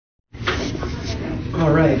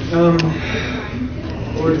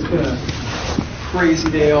right. Lord, it's been a crazy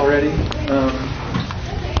day already.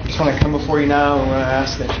 Just want to come before you now and want to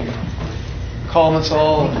ask that you calm us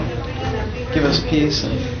all and give us peace,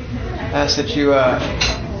 and ask that you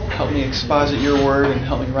help me exposit your word and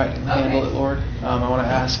help me rightly handle it, Lord. I want to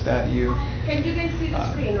ask that you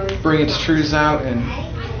bring its truths out and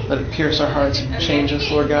let it pierce our hearts and change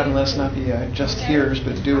us, Lord God, and let us not be just hearers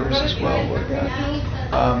but doers as well, Lord God.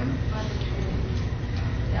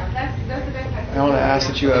 I want to ask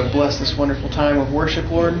that you bless this wonderful time of worship,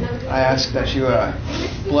 Lord. I ask that you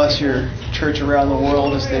bless your church around the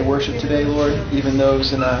world as they worship today, Lord, even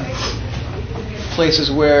those in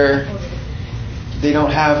places where they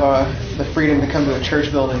don't have the freedom to come to a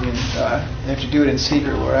church building and they have to do it in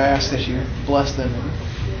secret, Lord. I ask that you bless them,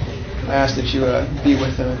 and I ask that you be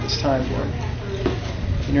with them at this time, Lord.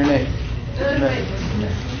 In your name.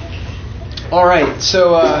 Amen. All right,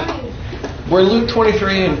 so we're in Luke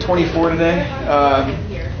 23 and 24 today,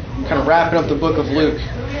 kind of wrapping up the book of Luke.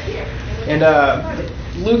 And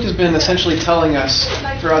Luke has been essentially telling us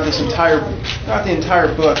throughout the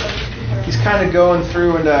entire book, he's kind of going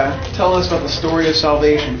through and telling us about the story of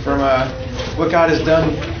salvation, from what God has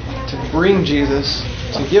done to bring Jesus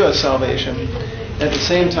to give us salvation. And at the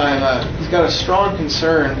same time, he's got a strong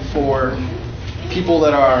concern for people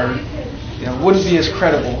that are, wouldn't be as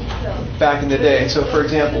credible back in the day. So, for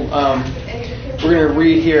example, we're going to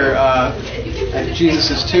read here at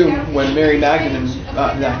Jesus' tomb when Mary Magdalene,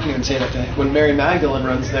 I can't even say that today, when Mary Magdalene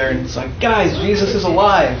runs there and it's like, guys, Jesus is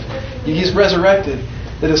alive. He's resurrected.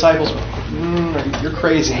 The disciples, you're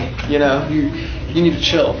crazy. You need to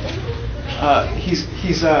chill. He's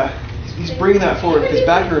bringing that forward because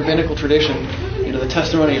back in rabbinical tradition, the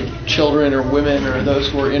testimony of children or women or those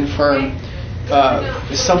who are infirm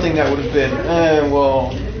is something that would have been,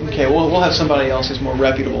 we'll have somebody else who's more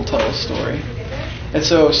reputable tell a story. And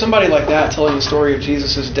so somebody like that telling the story of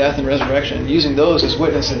Jesus' death and resurrection, using those as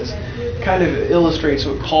witnesses, kind of illustrates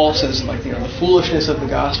what Paul says, like, the foolishness of the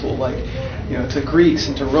gospel, like, to Greeks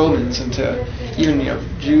and to Romans and to even,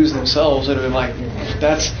 Jews themselves that have been like,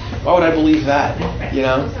 why would I believe that?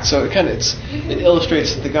 So it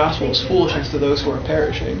illustrates that the gospel is foolishness to those who are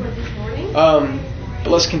perishing. But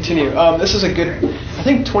let's continue. This is a good, I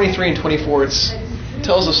think 23 and 24, it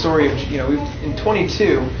tells the story of, in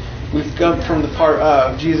 22, we've come from the part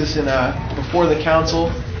of Jesus in before the council,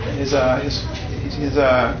 his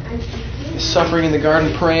suffering in the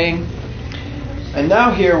garden praying. And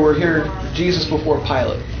now we're here, Jesus before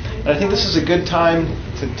Pilate. And I think this is a good time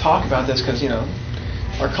to talk about this because,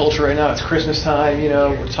 our culture right now, it's Christmas time,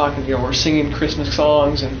 we're talking, we're singing Christmas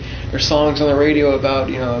songs, and there's songs on the radio about,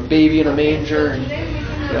 a baby in a manger, and,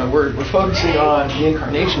 we're focusing on the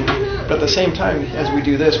incarnation. But at the same time, as we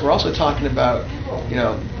do this, we're also talking about,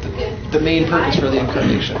 the main purpose for the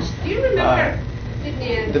incarnation.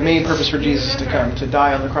 The main purpose for Jesus to come, to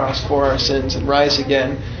die on the cross for our sins and rise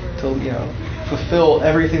again to, fulfill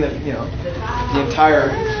everything that, the entire,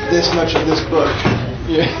 this much of this book.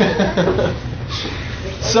 Yeah.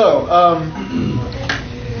 So,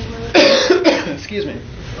 excuse me.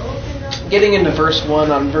 Getting into verse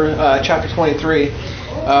 1 on chapter 23,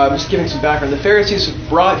 just giving some background. The Pharisees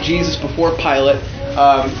brought Jesus before Pilate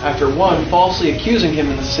after one, falsely accusing him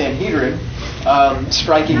in the Sanhedrin,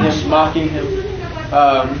 striking him, mocking him,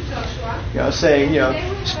 saying,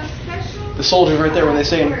 the soldiers right there when they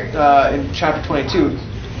say in chapter 22,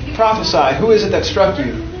 prophesy, who is it that struck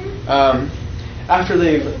you? After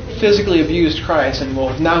they've physically abused Christ, and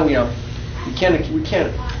now we can't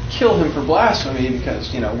kill him for blasphemy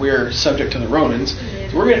because we're subject to the Romans,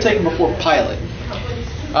 so we're going to take him before Pilate.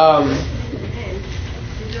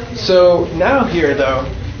 So now here though,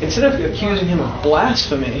 instead of accusing him of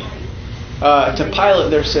blasphemy, to Pilate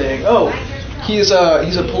they're saying, he's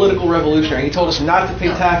a political revolutionary. He told us not to pay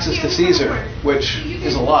taxes to Caesar, which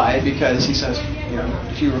is a lie because he says,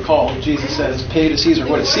 if you recall, Jesus says, pay to Caesar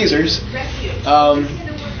what is Caesar's.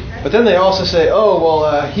 But then they also say,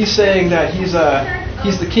 he's saying that he's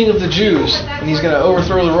the king of the Jews and he's going to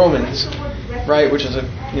overthrow the Romans, right? Which is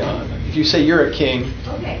if you say you're a king,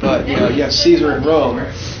 but you have Caesar in Rome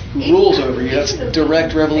who rules over you, that's a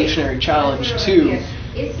direct revolutionary challenge to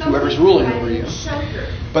whoever's ruling over you.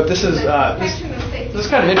 But this is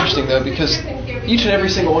kind of interesting though, because each and every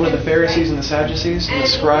single one of the Pharisees and the Sadducees and the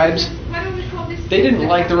scribes, they didn't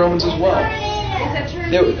like the Romans as well.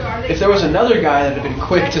 if there was another guy that had been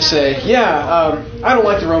quick to say, I don't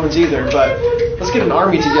like the Romans either, but let's get an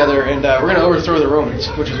army together and we're going to overthrow the Romans,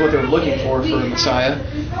 which is what they were looking for a Messiah,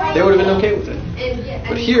 they would have been okay with it.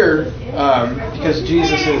 But here, because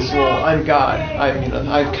Jesus is, I'm God.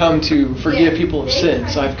 I've come to forgive people of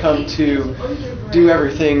sins. I've come to do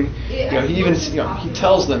everything. He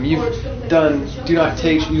tells them, do not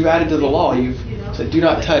taste. You added to the law. You've said, do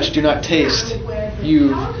not touch, do not taste.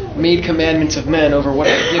 You've made commandments of men over what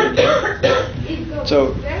I've given you.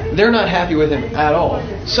 So they're not happy with him at all.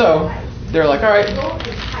 So they're like, all right,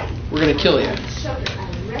 we're going to kill you.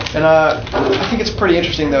 And I think it's pretty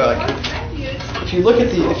interesting though. Like, if you look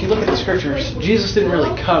at the scriptures, Jesus didn't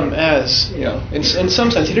really come as, in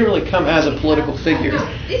some sense, he didn't really come as a political figure.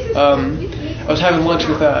 I was having lunch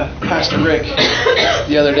with Pastor Rick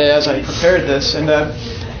the other day as I prepared this, and I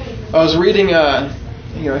was reading.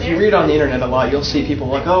 If you read on the internet a lot, you'll see people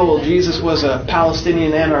like, Jesus was a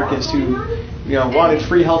Palestinian anarchist who, wanted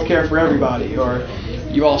free healthcare for everybody. Or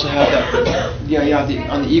you also have that,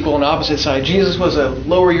 on the equal and opposite side, Jesus was a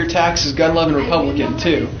lower your taxes, gun-loving Republican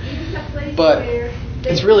too. But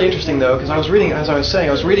it's really interesting though, because I was reading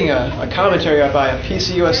a commentary by a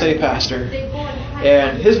PCUSA pastor,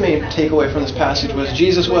 and his main takeaway from this passage was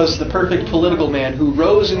Jesus was the perfect political man who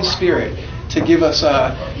rose in spirit to give us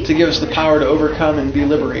the power to overcome and be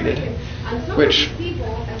liberated. Which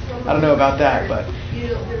I don't know about that, but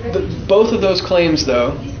both of those claims,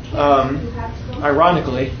 though,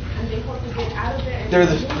 ironically, they're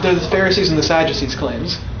the Pharisees and the Sadducees'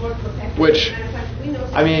 claims. Which,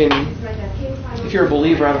 I mean, if you're a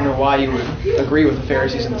believer, I don't know why you would agree with the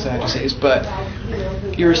Pharisees and the Sadducees, but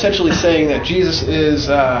you're essentially saying that Jesus is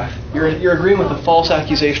you're agreeing with the false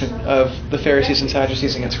accusation of the Pharisees and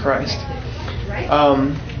Sadducees against Christ.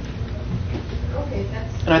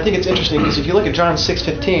 And I think it's interesting because if you look at John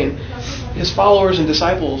 6:15, his followers and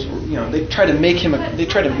disciples, they try to make him a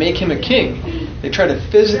king. They try to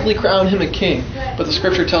physically crown him a king. But the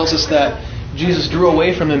scripture tells us that Jesus drew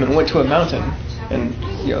away from them and went to a mountain and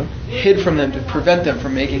hid from them to prevent them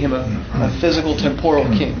from making him a physical, temporal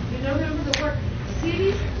king.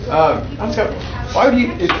 Why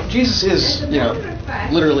would if Jesus is,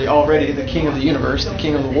 literally already the king of the universe, the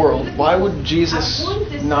king of the world, why would Jesus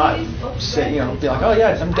not say, be like, oh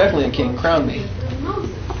yeah, I'm definitely a king, crown me?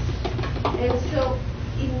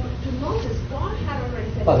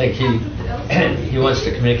 I think he wants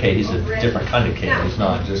to communicate he's a different kind of king. He's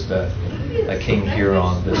not just a king here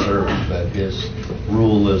on this earth, but his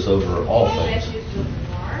rule is over all things.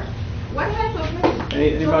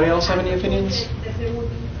 Anybody else have any opinions?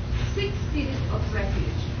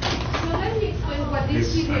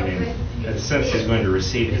 In a sense, he's going to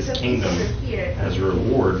receive his kingdom as a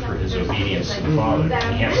reward for his obedience to the Father.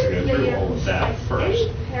 And he has to go through all of that first.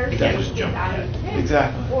 He can't just jump ahead.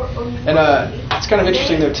 Exactly. And it's kind of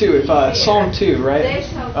interesting though too. If Psalm 2, right?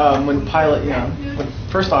 When Pilate,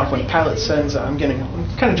 when Pilate sends, I'm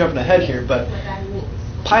kind of jumping ahead here, but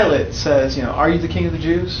Pilate says, are you the king of the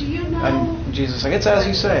Jews? And Jesus is like, it's as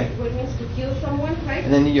you say.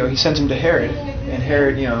 And then he sends him to Herod, and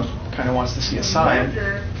Herod kind of wants to see a sign,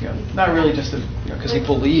 not really just because he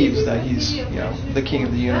believes that he's the king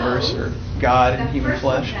of the universe or God in human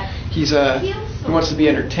flesh. He wants to be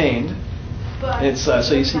entertained. And it's so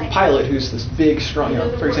you see Pilate, who's this big, strong.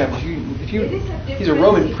 For example, he's a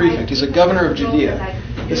Roman prefect. He's a governor of Judea.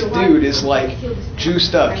 This dude is like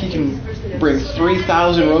juiced up. He can bring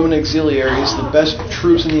 3,000 Roman auxiliaries, the best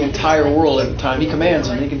troops in the entire world at the time. He commands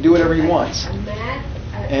them. He can do whatever he wants.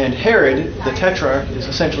 And Herod, the Tetrarch, is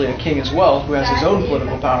essentially a king as well, who has his own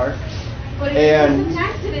political power. And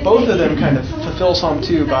both of them kind of fulfill Psalm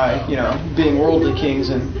 2 by being worldly kings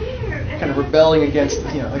and kind of rebelling against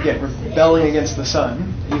rebelling against the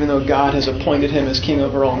Son, even though God has appointed him as king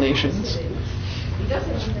over all nations.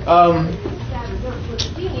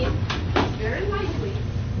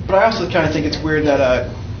 But I also kind of think it's weird that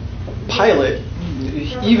Pilate,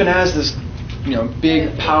 even as this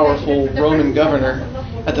big, powerful Roman governor,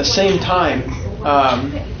 at the same time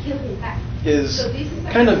is he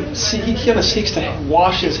kind of seeks to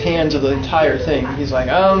wash his hands of the entire thing. He's like,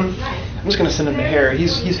 I'm just going to send him to Herod.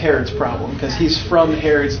 He's Herod's problem because he's from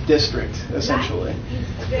Herod's district essentially.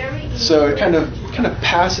 So it kind of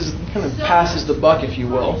passes the buck, if you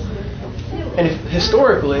will. And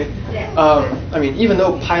historically, even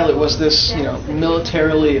though Pilate was this,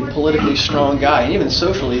 militarily and politically strong guy, and even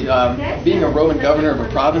socially, being a Roman governor of a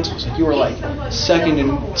province was like you were like second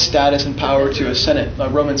in status and power to a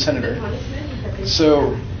Roman senator.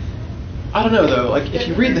 So I don't know though. Like if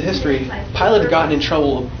you read the history, Pilate had gotten in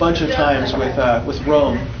trouble a bunch of times with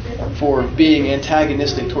Rome for being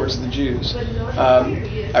antagonistic towards the Jews.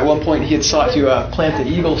 At one point, he had sought to plant the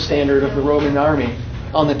eagle standard of the Roman army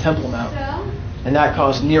on the Temple Mount, and that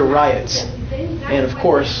caused near riots. And of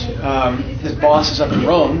course, his bosses up in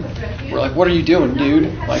Rome were like, "What are you doing,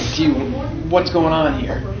 dude? Like, what's going on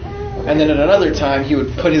here?" And then at another time, he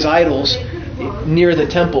would put his idols near the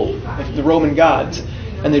temple of the Roman gods,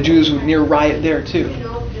 and the Jews would near riot there too.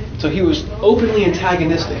 So he was openly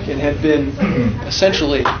antagonistic and had been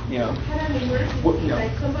essentially,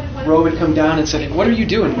 Rome had come down and said, "What are you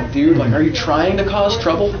doing, dude? Like, are you trying to cause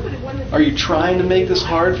trouble? Are you trying to make this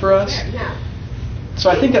hard for us?" So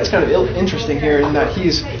I think that's kind of interesting here, in that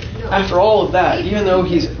he's, after all of that, even though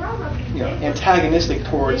he's antagonistic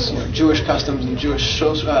towards Jewish customs and Jewish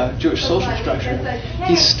social structure,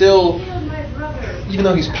 he's still, even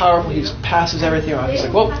though he's powerful, he just passes everything off. He's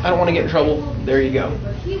like, "Well, I don't want to get in trouble. There you go.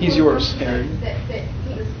 He's yours, Herod."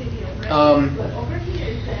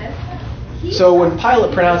 So when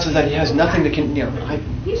Pilate pronounces that he has nothing to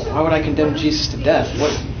why would I condemn Jesus to death? He's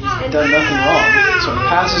done nothing wrong. So he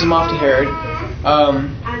passes him off to Herod.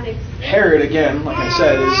 Herod, again, like I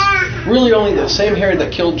said, is really only the same Herod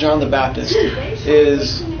that killed John the Baptist,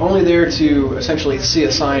 is only there to essentially see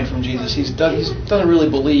a sign from Jesus. He doesn't really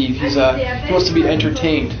believe. He wants to be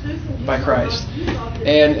entertained by Christ.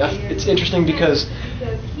 And it's interesting because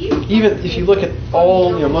even if you look at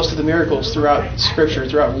all, most of the miracles throughout Scripture,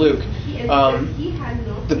 throughout Luke,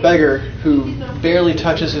 the beggar who barely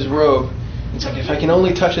touches his robe, it's like, if I can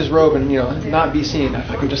only touch his robe and not be seen, if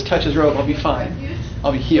I can just touch his robe, I'll be fine.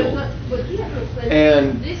 I'll be healed.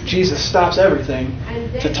 And Jesus stops everything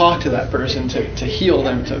to talk to that person, to heal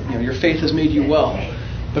them, your faith has made you well.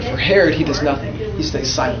 But for Herod, he does nothing. He stays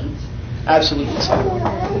silent. Absolutely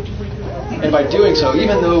silent. And by doing so,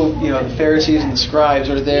 even though the Pharisees and the scribes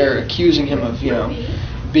are there accusing him of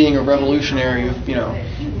being a revolutionary, of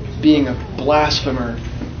being a blasphemer,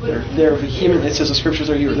 they're vehemently, it says the Scriptures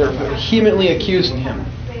are here, they're vehemently accusing him.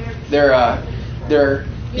 They're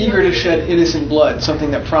eager to shed innocent blood, something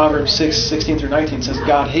that Proverbs 6:16 through 19 says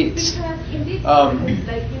God hates.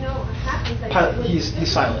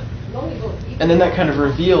 He's silent. And then that kind of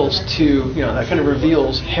reveals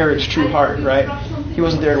Herod's true heart, right? He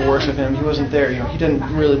wasn't there to worship him. He wasn't there, he didn't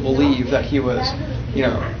really believe that he was,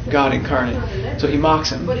 God incarnate. So he mocks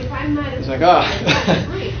him. He's like,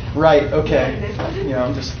 right, okay.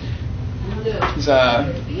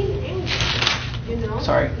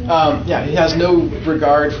 He has no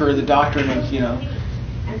regard for the doctrine of,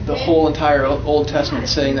 the whole entire Old Testament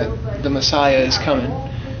saying that the Messiah is coming.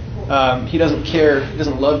 He doesn't care. He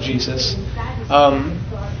doesn't love Jesus.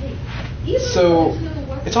 So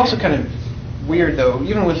it's also kind of weird, though,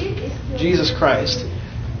 even with Jesus Christ,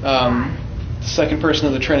 second person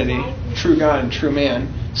of the Trinity, true God and true man,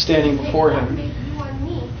 standing before him.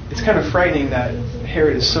 It's kind of frightening that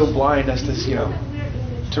Herod is so blind as to,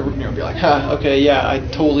 to be like, okay, yeah, I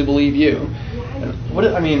totally believe you. And what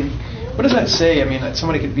does that say? That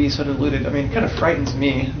somebody could be so deluded. It kind of frightens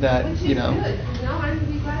me that,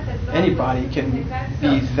 anybody can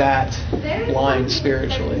be that blind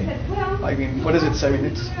spiritually. What does it say?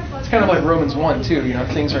 It's kind of like Romans 1 too.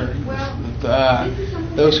 Things are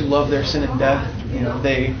those who love their sin and death.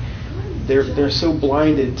 They're so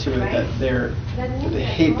blinded to it that they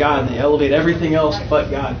hate God and they elevate everything else but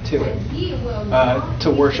God to it, to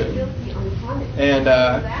worship. And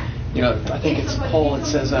I think it's Paul that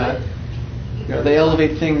says that they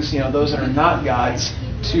elevate things, those that are not gods,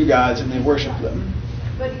 to gods, and they worship them.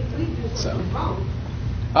 So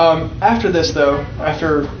after this, though,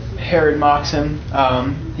 after Herod mocks him,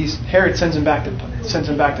 Herod sends him back to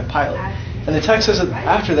Pilate. And the text says that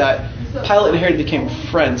after that, Pilate and Herod became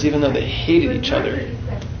friends, even though they hated each other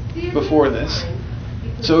before this.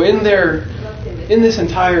 So in this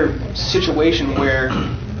entire situation where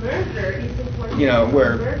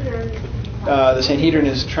the Sanhedrin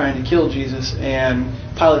is trying to kill Jesus and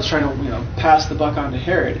Pilate's trying to pass the buck on to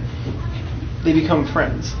Herod, they become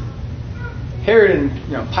friends. Herod and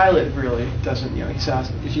Pilate really doesn't. He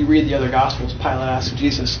says, if you read the other Gospels, Pilate asks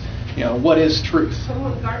Jesus, what is truth,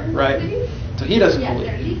 right? So he doesn't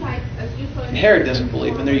believe, and Herod doesn't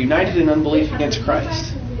believe, and they're united in unbelief against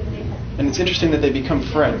Christ. And it's interesting that they become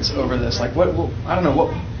friends over this. Like, I don't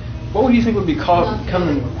know, what would you think would be cause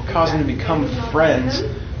them to become friends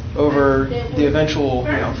over the eventual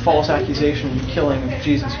false accusation and killing of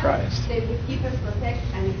Jesus Christ?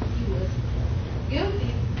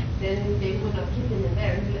 Then they will not keep him in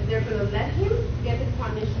there. They're going to let him get the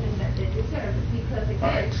punishment that they deserve, because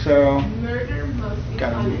again, murder must be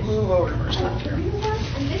punished. Move over to verse 12 here.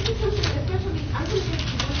 And this is something, especially, I would say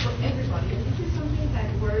for everybody, and this is something that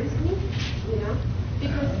worries me,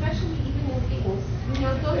 because especially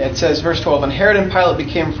it says, verse 12, and Herod and Pilate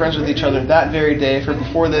became friends with each other that very day, for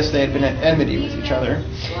before this they had been at enmity with each other.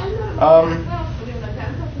 It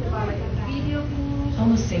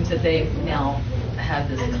almost seems that they now have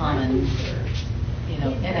this common,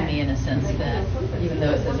 enemy in a sense that even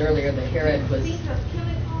though it says earlier that Herod was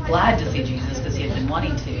glad to see Jesus because he had been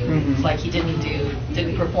wanting to, it's like he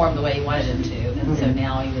didn't perform the way he wanted him to, and so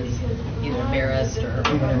now he was either embarrassed or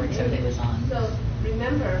whatever, so he was on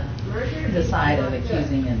the side of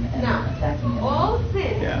accusing and attacking him. All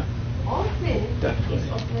sin Definitely. is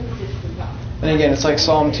offensive to God. And again, it's like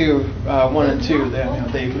Psalm 2, 1 and 2.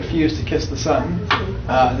 They refuse to kiss the Son.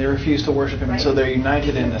 They refuse to worship Him. And so they're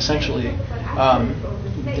united in essentially,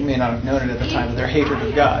 they may not have known it at the time, but their hatred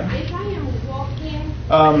of God.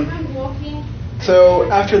 So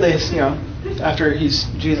after this, after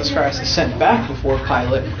Jesus Christ is sent back before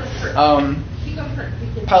Pilate,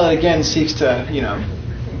 Pilate again seeks to,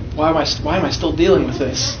 why am I still dealing with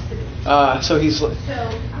this? So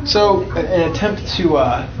in an attempt to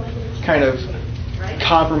kind of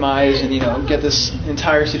compromise and get this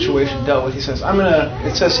entire situation dealt with, he says,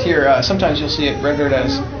 it says here, sometimes you'll see it rendered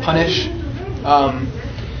as punish,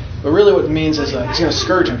 but really what it means is he's going to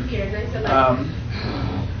scourge him,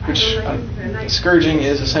 which scourging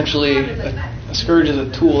is essentially a scourge is a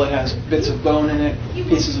tool that has bits of bone in it,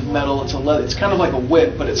 pieces of metal. It's a leather. It's kind of like a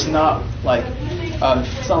whip, but it's not like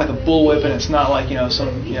a bullwhip, and it's not like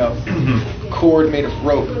some cord made of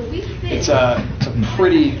rope. It's a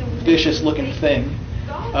pretty vicious looking thing.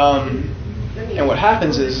 And what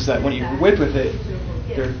happens is that when you whip with it,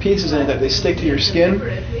 there are pieces in it that they stick to your skin,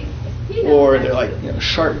 or they're like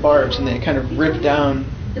sharp barbs, and they kind of rip down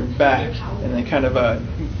your back, and they kind of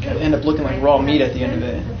end up looking like raw meat at the end of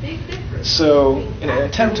it. So in an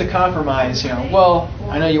attempt to compromise, I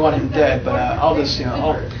know you want him dead, but I'll just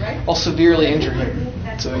I'll severely injure him.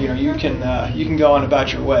 So you can go on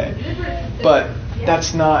about your way. But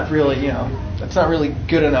that's not really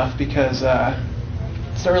good enough, because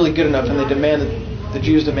it's not really good enough, and the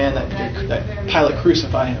Jews demand that Pilate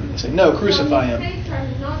crucify him. They say, no, crucify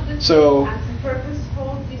him. So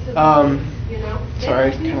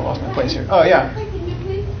sorry, I kind of lost my place here. Oh yeah.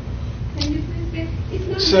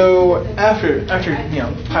 So after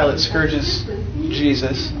Pilate scourges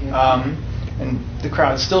Jesus, and the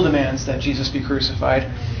crowd still demands that Jesus be crucified,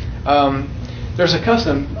 there's a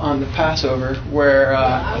custom on the Passover where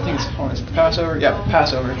I think it's the Passover? Yeah,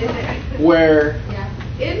 Passover, where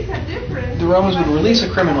the Romans would release a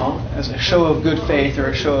criminal as a show of good faith, or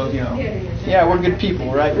a show of we're good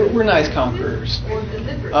people, right? We're nice conquerors.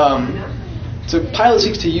 So Pilate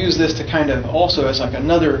seeks to use this to kind of also as like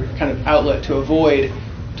another kind of outlet to avoid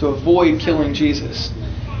killing Jesus.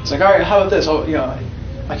 It's like, all right, how about this?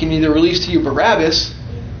 I can either release to you Barabbas,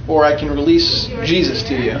 or I can release Jesus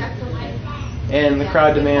to you. And the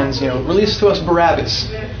crowd demands, release to us Barabbas,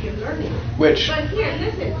 which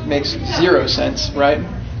makes zero sense, right?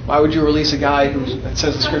 Why would you release a guy that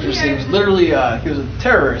says the scriptures say he was literally he was a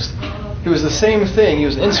terrorist? He was the same thing. He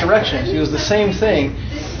was an insurrectionist. He was the same thing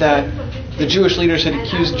that the Jewish leaders had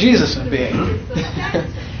accused Jesus of being.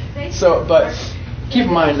 But keep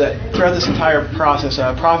in mind that throughout this entire process,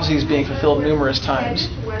 prophecy is being fulfilled numerous times.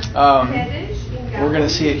 We're going to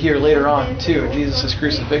see it here later on too, Jesus'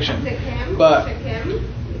 crucifixion. But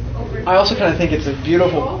I also kind of think it's a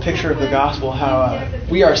beautiful picture of the gospel, how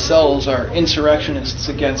we ourselves are insurrectionists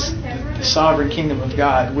against the sovereign kingdom of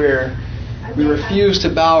God, where we refuse to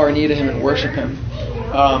bow our knee to Him and worship Him.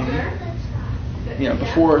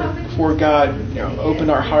 Before God,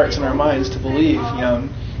 opened our hearts and our minds to believe,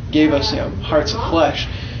 gave us, hearts of flesh,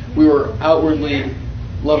 we were outwardly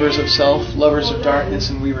lovers of self, lovers of darkness,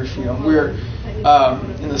 and we were,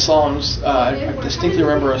 in the Psalms, I distinctly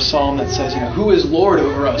remember a psalm that says, who is Lord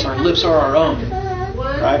over us? Our lips are our own,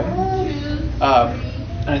 right?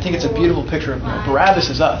 And I think it's a beautiful picture of, Barabbas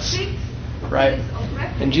is us, right?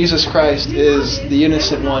 And Jesus Christ is the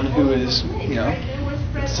innocent one who is, he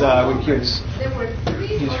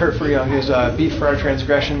was hurt for, he was beat for our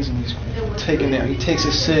transgressions, and he's taken he takes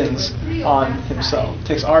his sins on himself,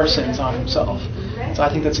 takes our sins on himself. So I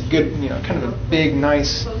think that's a good, kind of a big,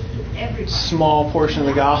 nice, small portion of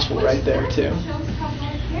the gospel right there too.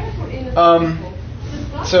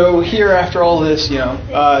 So here, after all this,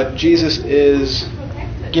 Jesus is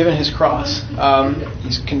given his cross.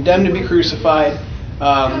 He's condemned to be crucified.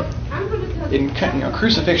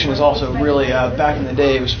 Crucifixion is also really back in the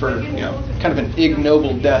day. It was for kind of an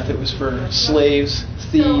ignoble death. It was for slaves,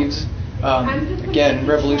 thieves, again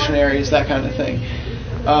revolutionaries, that kind of thing.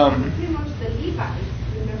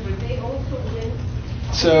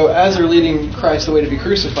 So as they're leading Christ away to be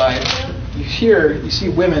crucified, you see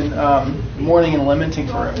women mourning and lamenting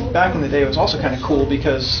for him. Back in the day, it was also kind of cool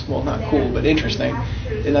because, well, not cool, but interesting,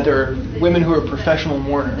 in that there were women who were professional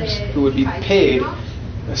mourners who would be paid,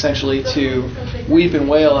 essentially, to weep and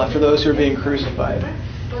wail after those who are being crucified.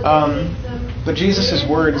 But Jesus'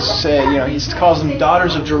 words say, he calls them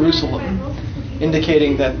daughters of Jerusalem,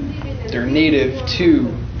 indicating that they're native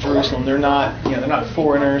to Jerusalem. They're not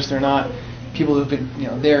foreigners. They're not people who've been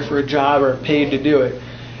there for a job or paid to do it.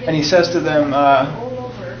 And he says to them,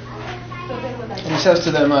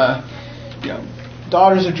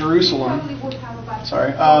 daughters of Jerusalem,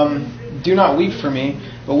 do not weep for me,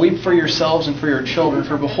 but weep for yourselves and for your children.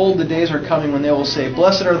 For behold, the days are coming when they will say,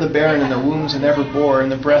 blessed are the barren and the wombs that never bore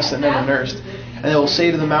and the breasts that never nursed. And they will say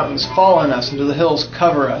to the mountains, fall on us, and to the hills,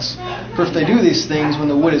 cover us. For if they do these things when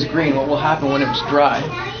the wood is green, what will happen when it is dry?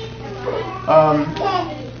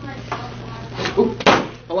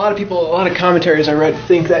 A lot of commentaries I read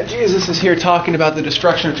think that Jesus is here talking about the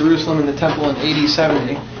destruction of Jerusalem and the temple in AD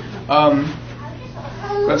 70.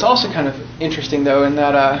 But it's also kind of interesting, though, in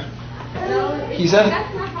that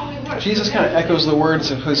Jesus kind of echoes the words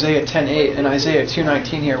of Hosea 10:8 and Isaiah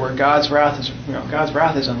 2:19 here, where God's wrath is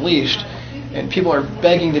unleashed, and people are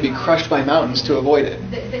begging to be crushed by mountains to avoid it.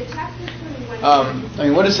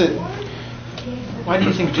 What is it? Why do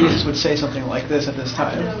you think Jesus would say something like this at this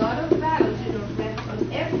time? A lot of battles, rest on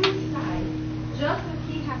every side, just as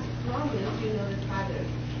He has promised, the Father,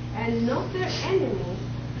 and not their enemies.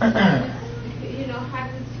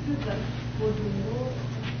 Have this truth that for the Lord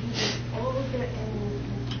has all of their enemies.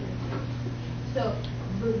 So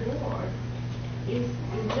the Lord is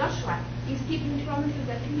in Joshua. He's keeping promises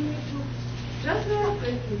that He made to Joshua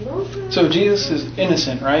and to Moses. So Jesus is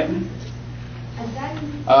innocent, right?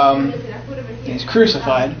 He's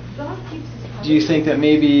crucified. Do you think that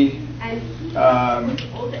maybe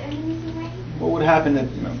what would happen to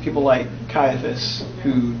people like Caiaphas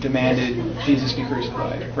who demanded Jesus be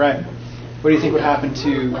crucified, right? What do you think would happen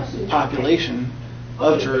to the population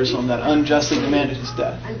of Jerusalem that unjustly demanded his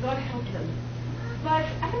death? And God help them. But I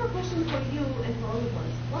have a question for you and for all of us.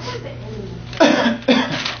 What are the enemies?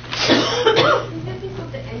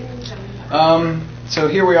 So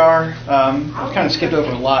here we are. I've kind of skipped over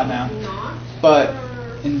a lot now. But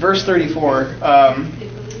in verse 34,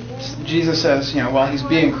 Jesus says, while he's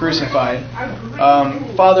being crucified,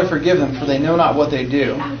 Father, forgive them, for they know not what they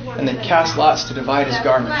do. And they cast lots to divide his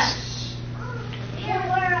garments.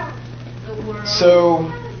 So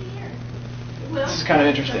this is kind of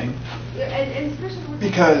interesting.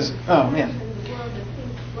 Because,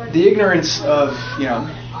 the ignorance of,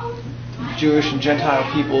 Jewish and Gentile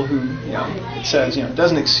people who, it says, it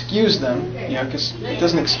doesn't excuse them, because it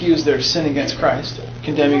doesn't excuse their sin against Christ,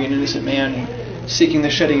 condemning an innocent man and seeking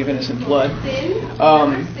the shedding of innocent blood.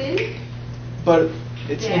 But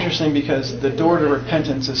it's interesting because the door to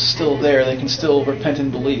repentance is still there. They can still repent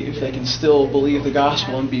and believe. They can still believe the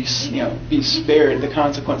gospel and be spared the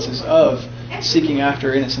consequences of seeking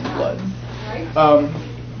after innocent blood.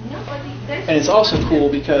 And it's also cool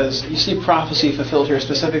because you see prophecy fulfilled here,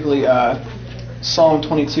 specifically Psalm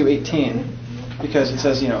 22:18, because it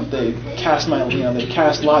says, they cast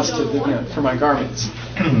lots for my garments,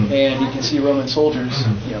 and you can see Roman soldiers,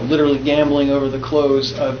 literally gambling over the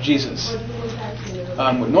clothes of Jesus.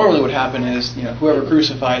 What normally would happen is, whoever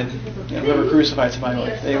crucified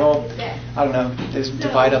somebody, they all, they just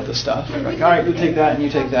divide up the stuff. They're like, all right, you take that and you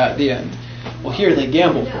take that. The end. Well, here they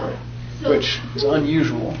gamble for it, which is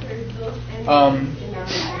unusual.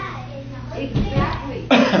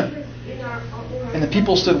 And the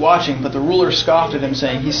people stood watching, but the ruler scoffed at him,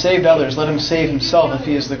 saying, he saved others, let him save himself if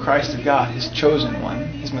he is the Christ of God, his chosen one,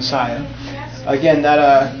 his Messiah. Again,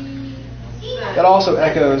 that also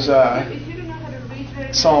echoes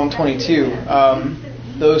Psalm 22.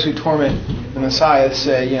 Those who torment the Messiah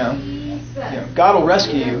say, God will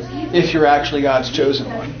rescue you if you're actually God's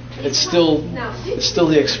chosen one. It's still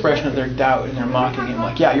the expression of their doubt, and they're mocking him.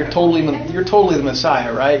 Like, yeah, you're totally the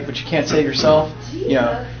Messiah, right? But you can't save yourself.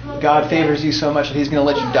 God favors you so much that He's going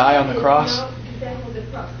to let you die on the cross.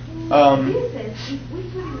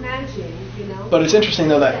 But it's interesting,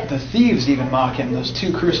 though, that the thieves even mock him. Those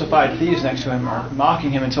two crucified thieves next to him are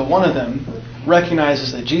mocking him until one of them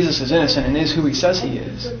recognizes that Jesus is innocent and is who He says He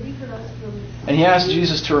is. And he asks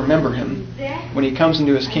Jesus to remember him when He comes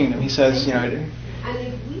into His kingdom. He says,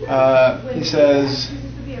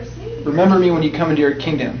 remember me when you come into your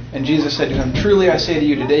kingdom. And Jesus said to him, truly I say to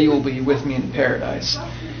you, today you will be with me in paradise.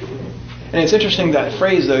 And it's interesting, that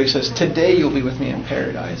phrase, though, he says, today you'll be with me in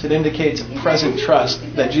paradise. It indicates a present trust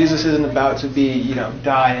that Jesus isn't about to be,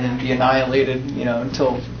 die and then be annihilated,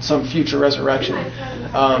 until some future resurrection.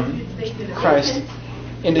 Christ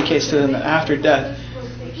indicates to them that after death,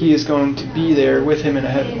 he is going to be there with him in a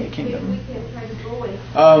heavenly kingdom.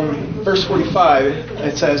 Verse 45,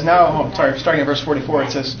 it says, starting at verse 44,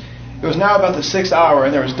 it says, "It was now about the 6th hour,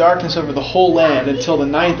 and there was darkness over the whole land until the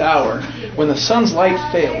 9th hour, when the sun's light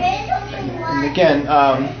failed." And again,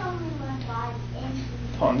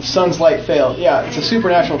 the sun's light failed. Yeah, it's a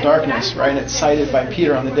supernatural darkness, right? And it's cited by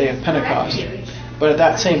Peter on the day of Pentecost. But at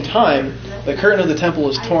that same time, the curtain of the temple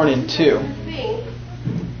is torn in two.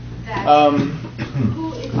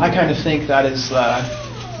 I kind of think that is,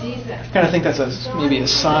 that's maybe a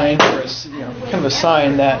sign, or kind of a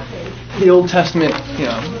sign that the Old Testament,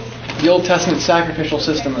 the Old Testament sacrificial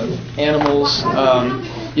system of animals.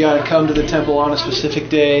 You got to come to the temple on a specific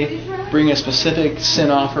day, bring a specific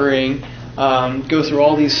sin offering, go through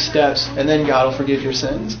all these steps, and then God will forgive your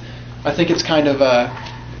sins. I think it's kind of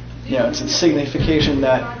it's a signification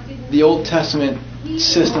that the Old Testament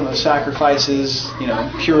system of sacrifices,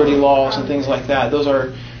 purity laws and things like that, those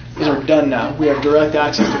are done now. We have direct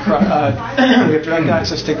access to Christ, we have direct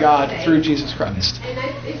access to God through Jesus Christ.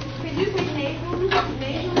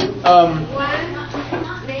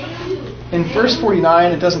 In verse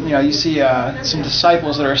 49, it doesn't. You see some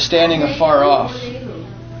disciples that are standing afar off.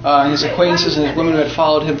 His acquaintances and his women who had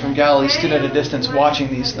followed him from Galilee stood at a distance watching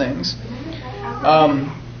these things.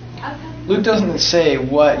 Luke doesn't say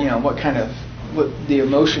what the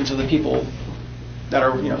emotions of the people that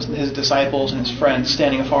are his disciples and his friends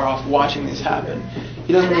standing afar off watching these happen.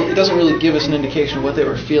 It doesn't really give us an indication of what they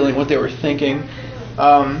were feeling, what they were thinking.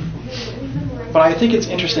 But I think it's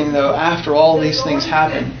interesting, though, after all these things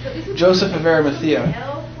happen, Joseph of Arimathea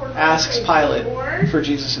asks Pilate for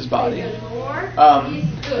Jesus' body.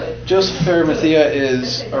 Joseph of Arimathea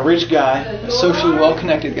is a rich guy, a socially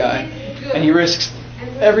well-connected guy, and he risks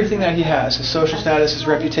everything that he has, his social status, his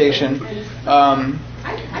reputation.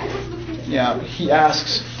 He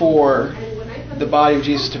asks for the body of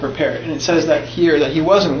Jesus to prepare it. And it says that here that he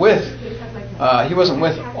wasn't with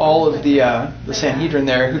all of the Sanhedrin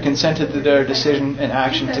there who consented to their decision and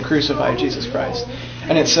action to crucify Jesus Christ.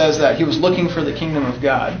 And it says that he was looking for the kingdom of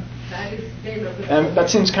God. And that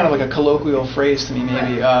seems kind of like a colloquial phrase to me,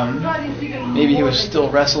 maybe. Maybe he was still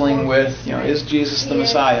wrestling with, is Jesus the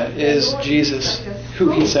Messiah? Is Jesus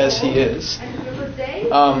who he says he is?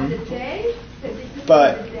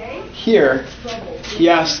 But here,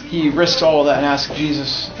 he risks all of that and asks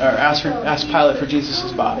Pilate for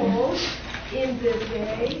Jesus' body.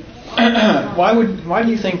 Why do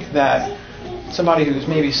you think that somebody who's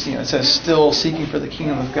maybe, it says still seeking for the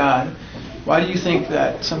kingdom of God, why do you think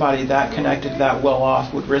that somebody that connected, that well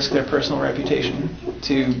off, would risk their personal reputation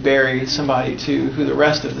to bury somebody who the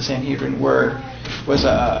rest of the Sanhedrin was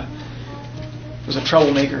a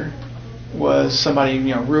troublemaker, was somebody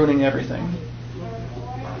ruining everything?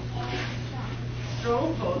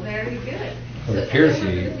 Very good. Well, it appears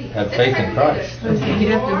he had faith in Christ. You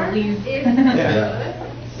have to believe. It's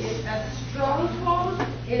a stronghold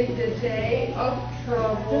in the day of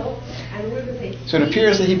trouble, and we're going to say. So it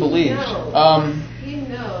appears that he believed. He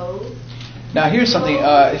knows. Now here's something.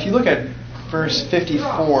 If you look at verse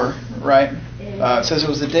 54, right? It says it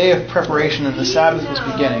was the day of preparation and the Sabbath was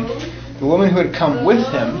beginning. The women who had come with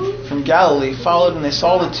him from Galilee followed, and they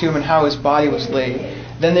saw the tomb and how his body was laid.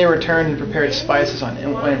 Then they returned and prepared spices and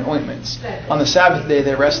ointments. On the Sabbath day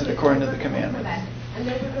they rested according to the commandment.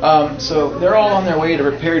 So they're all on their way to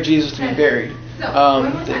prepare Jesus to be buried.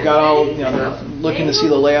 They've got all, they're looking to see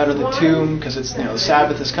the layout of the tomb because it's, the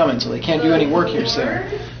Sabbath is coming, so they can't do any work here soon.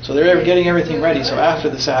 So they're getting everything ready. So after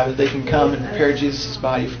the Sabbath, they can come and prepare Jesus'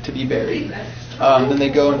 body to be buried. Then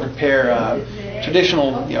they go and prepare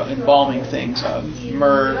traditional, embalming things,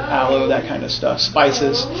 myrrh, aloe, that kind of stuff,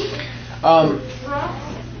 spices.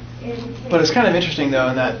 But it's kind of interesting though,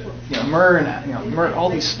 in that myrrh and myrrh, all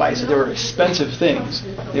these spices, they were expensive things.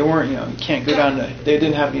 They weren't, you can't go down to, they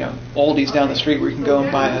didn't have Aldi's down the street where you can go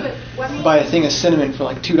and buy a thing of cinnamon for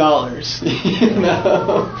like $2.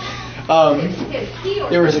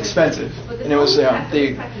 It was expensive, and it was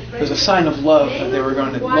it was a sign of love that they were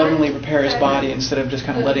going to lovingly prepare his body instead of just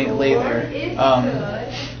kind of letting it lay there.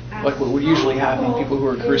 Like what would usually happen with people who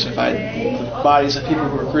were crucified. The bodies of people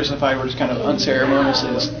who were crucified were just kind of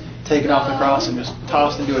unceremoniously just taken off the cross and just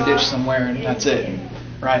tossed into a ditch somewhere, and that's it,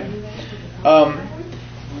 right?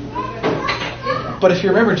 But if you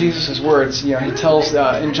remember Jesus' words, he tells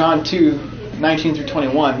in John 2:19 through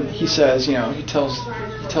 21, he says, he tells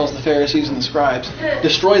the Pharisees and the scribes,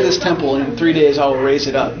 destroy this temple, and in 3 days I will raise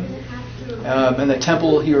it up. And the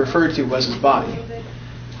temple he referred to was his body.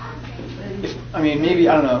 Maybe,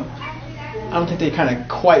 I don't know. I don't think they kind of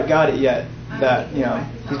quite got it yet that,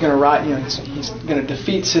 he's going to he's going to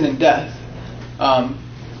defeat sin and death.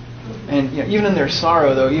 And even in their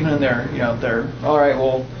sorrow, though, even in their their all right,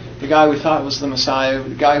 well, the guy we thought was the Messiah,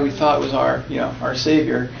 the guy we thought was our our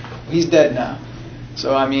Savior, he's dead now.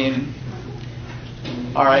 So I mean,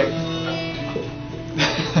 all right.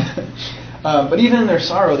 But even in their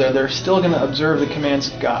sorrow, they're still going to observe the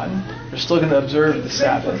commands of God. They're still going to observe the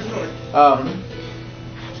Sabbath.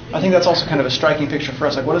 I think that's also kind of a striking picture for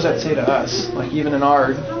us. Like, what does that say to us? Like, even in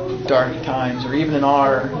our dark times, or even in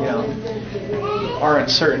our our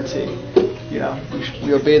uncertainty,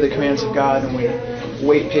 we obey the commands of God and we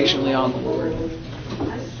wait patiently on the Lord.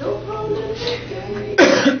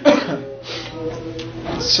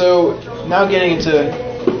 So now getting into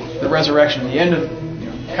the resurrection, the end of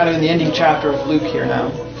kind of in the ending chapter of Luke here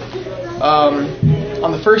now.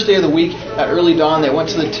 On the first day of the week, at early dawn, they went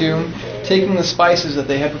to the tomb, taking the spices that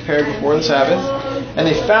they had prepared before the Sabbath, and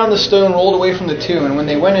they found the stone rolled away from the tomb. And when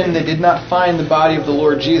they went in, they did not find the body of the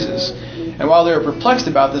Lord Jesus. And while they were perplexed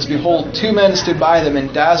about this, behold, two men stood by them in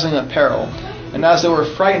dazzling apparel. And as they were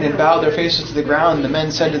frightened and bowed their faces to the ground, the men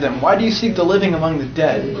said to them, "Why do you seek the living among the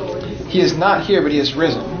dead? He is not here, but he is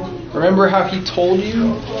risen. Remember how he told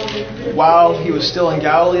you while he was still in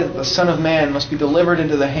Galilee that the Son of Man must be delivered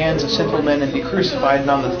into the hands of sinful men and be crucified, and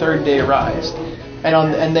on the third day rise."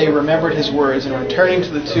 And they remembered his words, and returning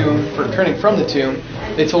from the tomb,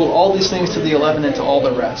 they told all these things to the 11 and to all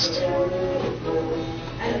the rest.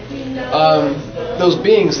 Those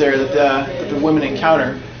beings there that the women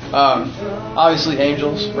encounter, obviously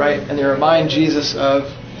angels, right? And they remind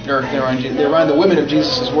they remind the women of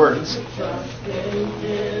Jesus' words.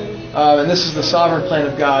 And this is the sovereign plan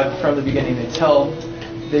of God from the beginning. They tell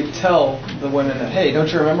the women that, hey,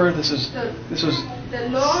 don't you remember? This was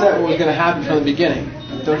set what was going to happen from the beginning.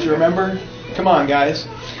 Don't you remember? Come on, guys.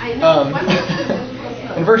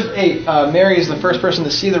 In verse 8, Mary is the first person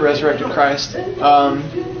to see the resurrected Christ.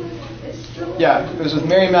 It was with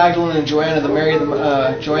Mary Magdalene and Joanna and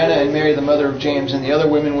Mary, the mother of James, and the other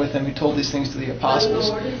women with them who told these things to the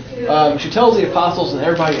apostles. She tells the apostles, and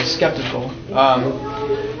everybody is skeptical.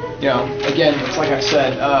 Again, it's like I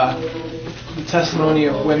said, the testimony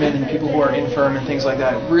of women and people who are infirm and things like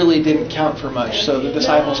that really didn't count for much. So the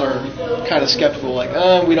disciples are kind of skeptical, like,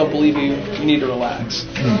 we don't believe you. You need to relax.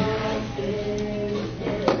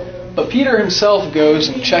 But Peter himself goes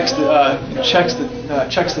and checks the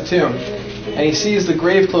tomb, and he sees the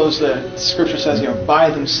grave clothes that Scripture says, by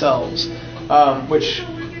themselves. Which,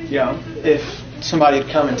 if somebody had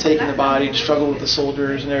come and taken the body and struggled with the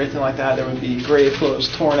soldiers and everything like that, there would be grave clothes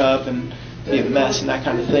torn up and be a mess and that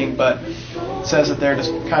kind of thing. But it says that they're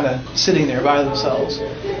just kind of sitting there by themselves.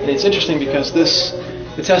 And it's interesting because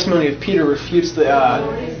the testimony of Peter refutes the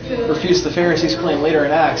Pharisees' claim later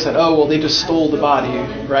in Acts that, they just stole the body,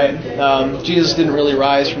 right? Jesus didn't really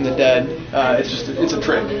rise from the dead. It's a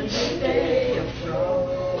trick.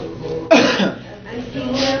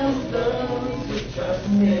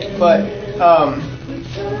 But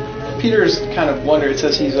Peter's kind of wondered. It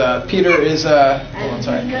says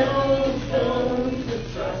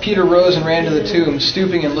Peter rose and ran to the tomb,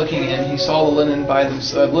 stooping and looking in. He saw the linen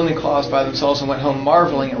cloths by themselves and went home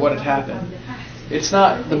marveling at what had happened. It's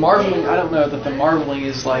not the marveling. I don't know that the marveling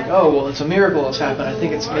is like, it's a miracle that's happened. I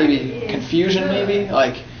think it's maybe confusion, maybe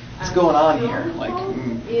like what's going on here? Like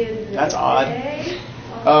that's odd.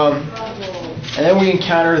 And then we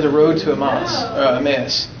encounter the road to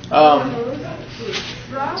Emmaus.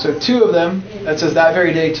 So two of them, that says that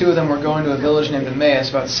very day, two of them were going to a village named Emmaus,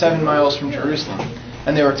 about 7 miles from Jerusalem.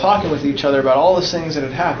 And they were talking with each other about all the things that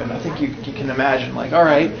had happened. I think you can imagine, like, all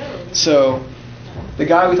right, so the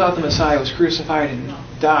guy we thought the Messiah was crucified and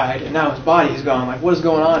died, and now his body is gone. Like, what is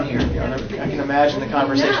going on here? I can imagine the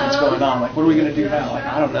conversation that's going on. Like, what are we going to do now? Like,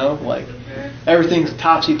 I don't know. Like, everything's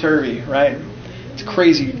topsy-turvy, right? It's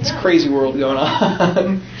crazy. It's a crazy world going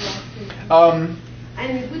on.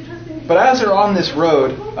 But as they're on this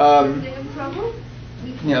road,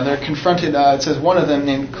 they're confronted. It says one of them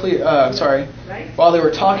named while they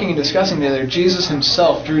were talking and discussing together, Jesus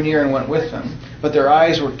himself drew near and went with them, but their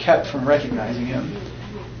eyes were kept from recognizing him.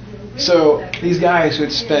 So these guys who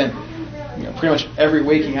had spent pretty much every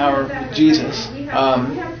waking hour with Jesus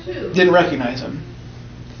didn't recognize him.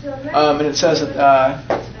 And it says that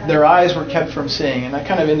their eyes were kept from seeing, and that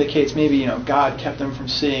kind of indicates maybe God kept them from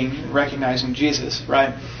seeing, recognizing Jesus,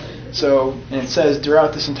 right? So, and it says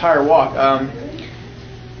throughout this entire walk, I'm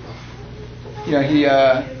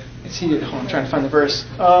trying to find the verse.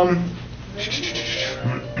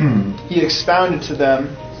 He expounded to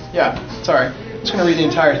them. I'm just going to read the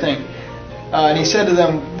entire thing. And he said to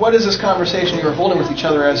them, "What is this conversation you are holding with each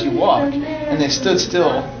other as you walk?" And they stood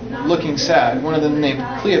still, looking sad. One of them, named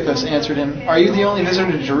Cleopas, answered him, "Are you the only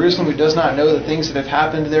visitor to Jerusalem who does not know the things that have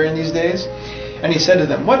happened there in these days?" And he said to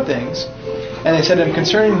them, "What things?" And they said to him,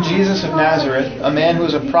 "Concerning Jesus of Nazareth, a man who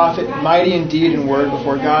was a prophet, mighty in deed and word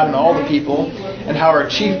before God and all the people, and how our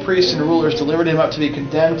chief priests and rulers delivered him up to be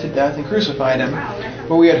condemned to death and crucified him.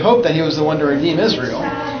 But we had hoped that he was the one to redeem Israel.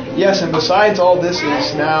 Yes, and besides all this, it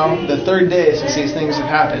is now the third day since these things have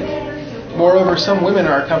happened. Moreover, some women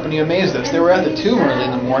in our company amazed us. They were at the tomb early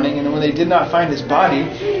in the morning, and when they did not find his body,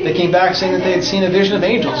 they came back saying that they had seen a vision of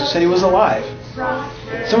angels who said he was alive.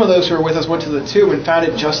 Some of those who were with us went to the tomb and found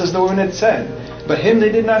it just as the women had said, but him they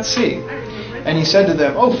did not see." And he said to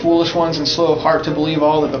them, "O foolish ones and slow of heart to believe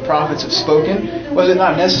all that the prophets have spoken, was it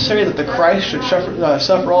not necessary that the Christ should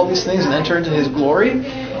suffer all these things and enter into his glory?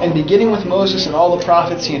 And beginning with Moses and all the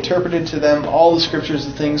prophets, he interpreted to them all the scriptures,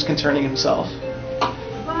 the things concerning himself."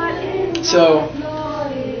 So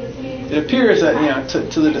it appears that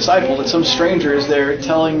to the disciples that some stranger is there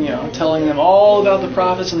telling them all about the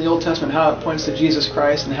prophets in the Old Testament, how it points to Jesus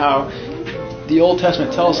Christ, and how the Old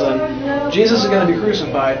Testament tells them Jesus is going to be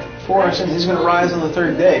crucified for our sins. He's going to rise on the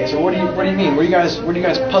third day. So what do you mean? What are you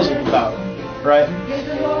guys puzzled about, right?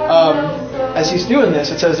 As he's doing this,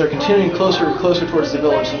 it says they're continuing closer and closer towards the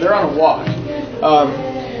village. So they're on a walk.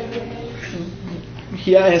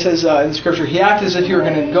 It says in the scripture, he acted as if he were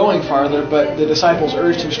going farther, but the disciples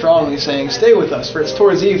urged him strongly, saying, "Stay with us, for it's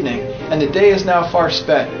towards evening, and the day is now far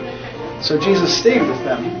spent." So Jesus stayed with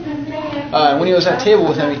them. When he was at table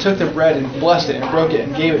with them, he took the bread and blessed it and broke it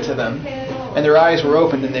and gave it to them. And their eyes were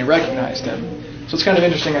opened and they recognized him. So it's kind of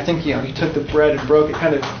interesting. I think he took the bread and broke it.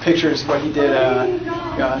 Kind of pictures what he did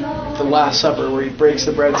the Last Supper, where he breaks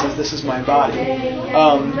the bread and says, "This is my body."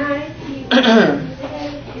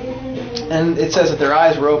 And it says that their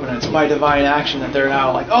eyes were open, and it's by divine action that they're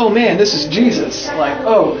now like, "Oh man, this is Jesus!" Like,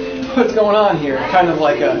 "Oh, what's going on here?" Kind of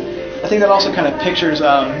like I think that also kind of pictures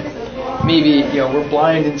maybe we're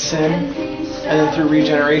blind in sin, and then through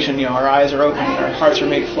regeneration, our eyes are open, and our hearts are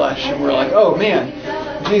made flesh, and we're like, "Oh man,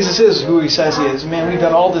 Jesus is who he says he is. Man, we've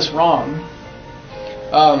done all this wrong."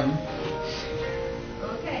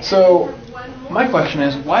 So my question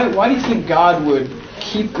is, why do you think God would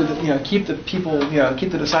keep the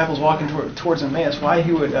disciples walking towards Emmaus? Why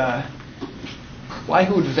he would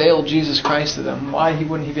veil Jesus Christ to them? Why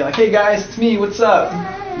wouldn't he be like, "Hey guys, it's me, what's up?"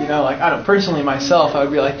 I don't personally myself, I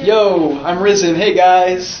would be like, "Yo, I'm risen, hey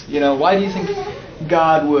guys." Why do you think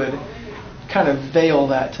God would kind of veil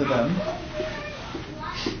that to them?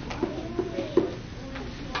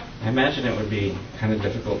 I imagine it would be kind of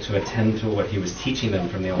difficult to attend to what he was teaching them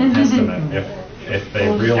from the Old Testament if they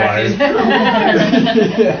realized.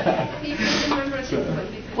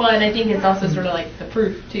 Well, and I think it's also sort of like the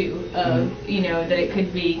proof too of that it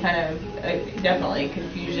could be kind of definitely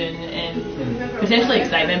confusion and potentially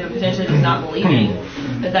excitement, but potentially just not believing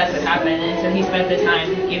that that's what happened. And so he spent the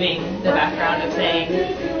time giving the background of saying,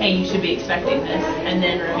 "Hey, you should be expecting this," and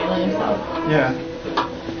then revealing himself. Yeah.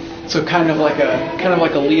 So kind of like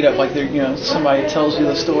a lead up, like somebody tells you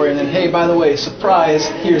the story, and then, "Hey, by the way, surprise!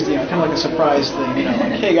 Here's the kind of like a surprise thing,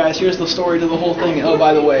 like, "Hey guys, here's the story to the whole thing, and oh,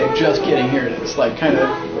 by the way, just kidding, here it is." Like kind of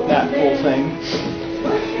that whole thing.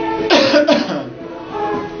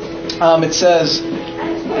 It says,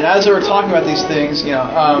 and as they were talking about these things,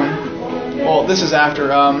 this is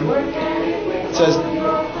after. It says,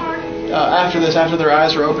 after their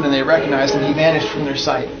eyes were open and they recognized him, he vanished from their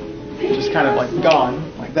sight, just kind of like gone.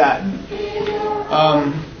 That,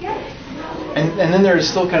 and then they're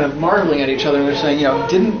still kind of marveling at each other, and they're saying,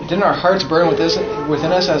 didn't our hearts burn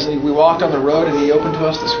within us as we walked on the road and he opened to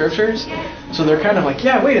us the scriptures? So they're kind of like,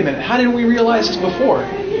 yeah, wait a minute, how didn't we realize this before?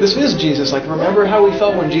 This is Jesus. Like, remember how we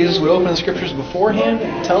felt when Jesus would open the scriptures beforehand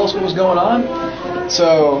and tell us what was going on?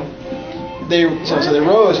 So they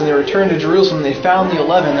rose and they returned to Jerusalem, and they found the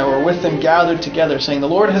 11 that were with them gathered together, saying, "The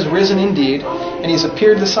Lord has risen indeed, and he's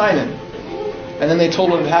appeared to Simon." And then they told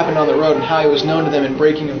what had happened on the road and how he was known to them in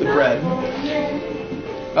breaking of the bread.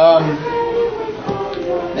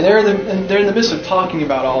 And they're in the midst of talking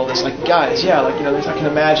about all this, like, guys, I can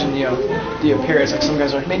imagine the appearance. Like some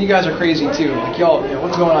guys are like, "Man, you guys are crazy too. Like y'all,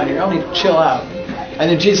 what's going on here? Y'all need to chill out." And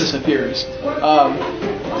then Jesus appears.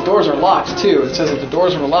 The doors are locked too. It says that the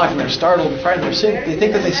doors were locked, and they're startled and frightened. They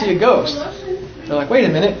think that they see a ghost. They're like, "Wait a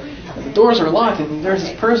minute, the doors are locked, and there's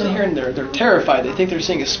this person here, and they're terrified. They think they're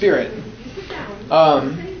seeing a spirit."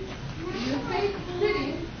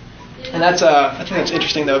 And I think that's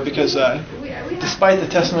interesting though, because despite the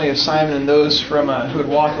testimony of Simon and those from who had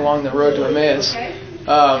walked along the road to Emmaus,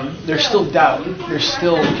 there's still doubt, there's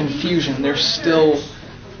still confusion, there's still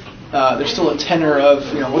there's still a tenor of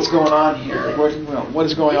what's going on here, what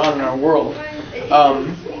is going on in our world,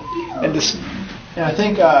 and I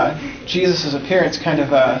think Jesus' appearance kind of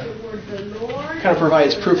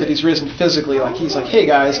provides proof that he's risen physically. Like he's like, hey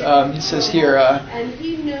guys, he says here,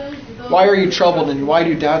 why are you troubled and why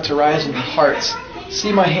do doubts arise in your hearts?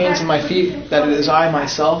 See my hands and my feet, that it is I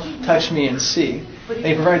myself. Touch me and see. And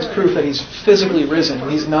he provides proof that he's physically risen.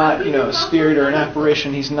 He's not, a spirit or an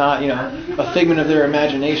apparition. He's not, a figment of their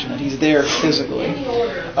imagination. That he's there physically.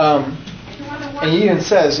 And he even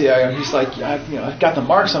says, he's like, I've got the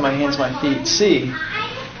marks on my hands, my feet. See.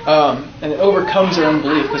 And it overcomes their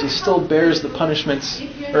unbelief because he still bears the punishments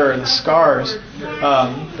or the scars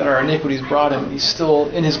that our iniquities brought him. He's still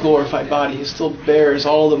in his glorified body. He still bears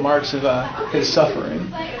all the marks of his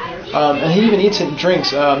suffering. And he even eats and drinks.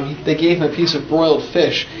 They gave him a piece of broiled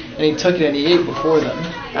fish, and he took it and he ate before them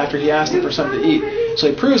after he asked them for something to eat. So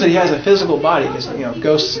he proves that he has a physical body because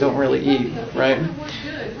ghosts don't really eat, right?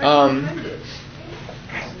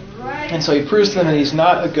 And so he proves to them that he's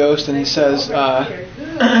not a ghost, and he says,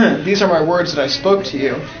 these are my words that I spoke to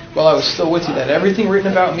you while I was still with you, that everything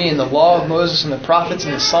written about me in the law of Moses and the prophets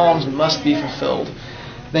and the Psalms must be fulfilled.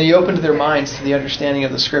 Then he opened their minds to the understanding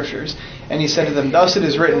of the Scriptures. And he said to them, thus it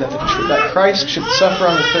is written that Christ should suffer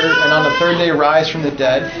on the third day rise from the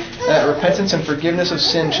dead, and that repentance and forgiveness of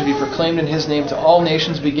sin should be proclaimed in his name to all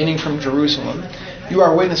nations beginning from Jerusalem. You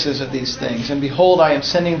are witnesses of these things, and behold, I am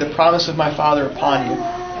sending the promise of my Father upon you.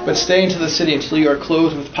 But stay into the city until you are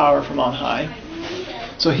clothed with power from on high.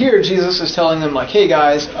 So here Jesus is telling them, like, hey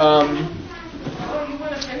guys,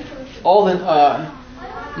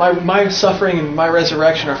 my suffering and my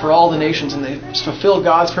resurrection are for all the nations, and they fulfill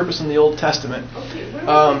God's purpose in the Old Testament.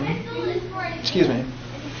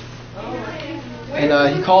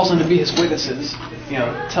 And he calls them to be his witnesses,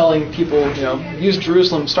 telling people, use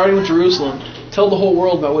Jerusalem, starting with Jerusalem, tell the whole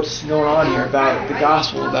world about what's going on here, about the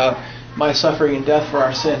gospel, about my suffering and death for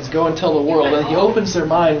our sins. Go and tell the world. And he opens their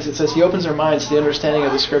minds. It says he opens their minds to the understanding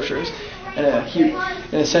of the Scriptures. And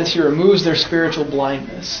in a sense, he removes their spiritual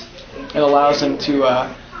blindness and allows them to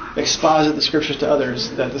exposit the Scriptures to others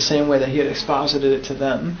the same way that he had exposited it to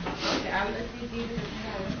them.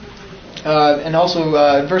 And also,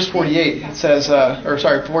 verse 48, it says,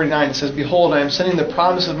 49, it says, behold, I am sending the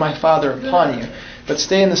promise of my Father upon you, but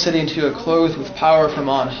stay in the city until you are clothed with power from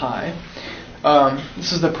on high.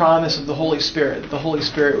 This is the promise of the Holy Spirit. The Holy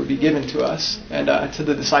Spirit would be given to us and to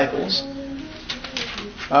the disciples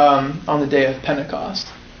on the day of Pentecost.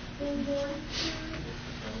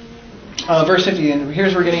 Verse 50, and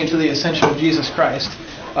here's where we're getting into the ascension of Jesus Christ.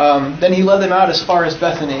 Then he led them out as far as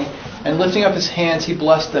Bethany, and lifting up his hands, he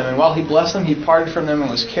blessed them. And while he blessed them, he parted from them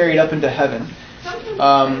and was carried up into heaven.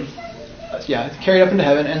 Carried up into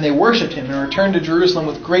heaven, and they worshipped him and returned to Jerusalem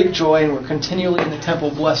with great joy and were continually in the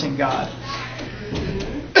temple blessing God.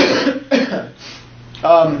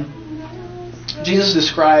 Jesus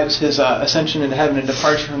describes his ascension into heaven and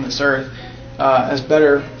departure from this earth as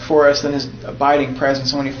better for us than his abiding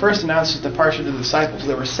presence. And when he first announced his departure to the disciples,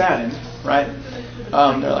 they were saddened, right?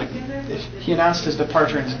 They're like, he announced his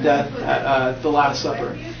departure and his death at the Last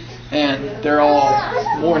Supper. And they're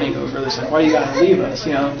all mourning over this. Like, why do you got to leave us?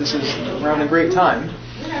 We're having a great time.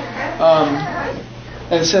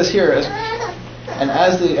 And it says here, in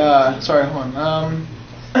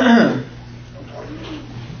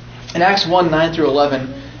Acts 1, 9 through 11,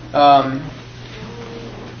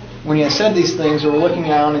 when he had said these things, they were looking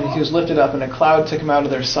down, and he was lifted up, and a cloud took him out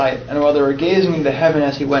of their sight. And while they were gazing into heaven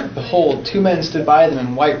as he went, behold, 2 men stood by them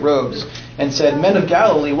in white robes, and said, Men of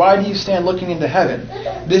Galilee, why do you stand looking into heaven?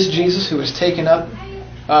 This Jesus who was taken up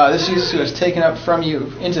from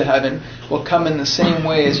you into heaven will come in the same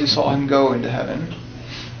way as you saw him go into heaven.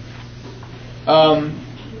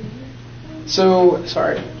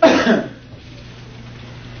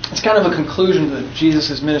 It's kind of a conclusion to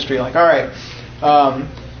Jesus' ministry. Like, all right,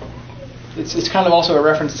 it's kind of also a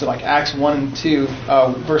reference to like Acts 1 and 2,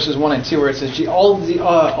 verses 1 and 2, where it says, all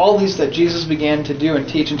these that Jesus began to do and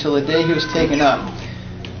teach until the day he was taken up.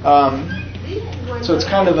 So it's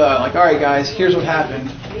kind of like, all right, guys, here's what happened.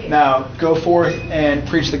 Now go forth and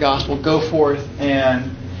preach the gospel. Go forth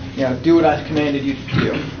and do what I've commanded you to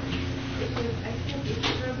do.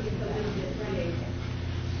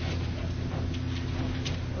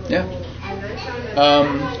 Yeah.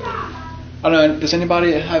 I don't know. Does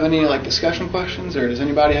anybody have any discussion questions, or does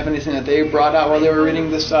anybody have anything that they brought out while they were reading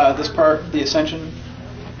this part, the Ascension?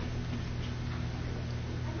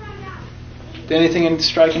 Did anything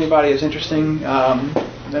strike anybody as interesting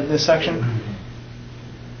in this section?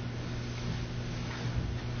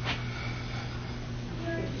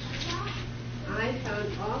 I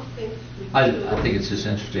found all things I think it's just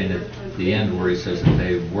interesting at the end where he says that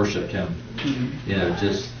they worshipped him. You know,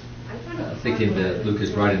 just thinking that Luke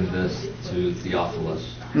is writing this to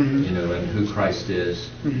Theophilus, you know, and who Christ is,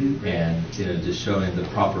 and, you know, just showing the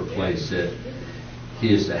proper place that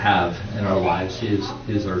he is to have in our lives. He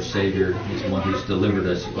is our Savior. He's the one who's delivered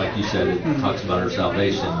us. Like you said, it talks about our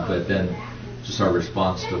salvation, but then just our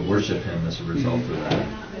response to worship him as a result of that,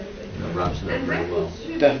 you know, wraps it up very well.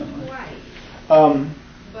 Definitely.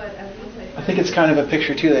 I think it's kind of a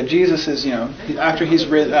picture too that Jesus is, you know, after he's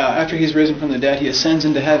risen from the dead, he ascends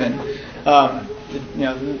into heaven. You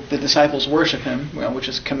know, the disciples worship him, you know, which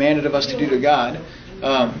is commanded of us to do to God.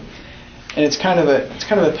 And it's kind of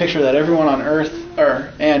a picture that everyone on earth,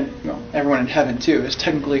 and you know, everyone in heaven too, is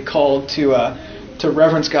technically called to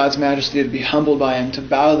reverence God's majesty, to be humbled by him, to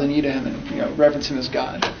bow the knee to him, and, you know, reverence him as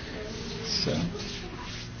God. So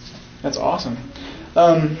that's awesome.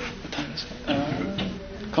 What time is it?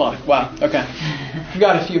 Clock. Wow. Okay. We've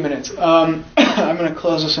got a few minutes. I'm going to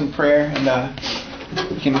close us in prayer, and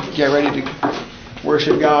we can get ready to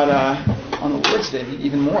worship God on the Lord's Day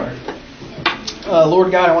even more.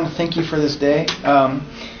 Lord God, I want to thank you for this day. I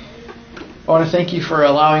want to thank you for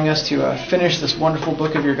allowing us to finish this wonderful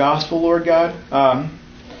book of your gospel, Lord God.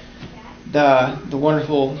 The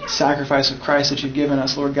wonderful sacrifice of Christ that you've given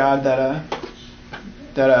us, Lord God, that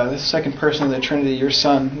the second person of the Trinity, your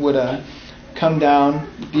Son, would come down,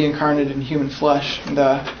 be incarnate in human flesh, and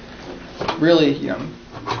really, you know,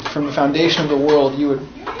 from the foundation of the world, you would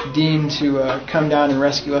deem to come down and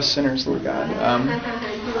rescue us sinners, Lord God.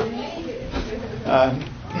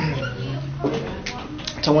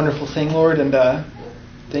 It's a wonderful thing, Lord, and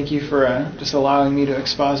thank you for just allowing me to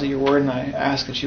exposit your word, and I ask that you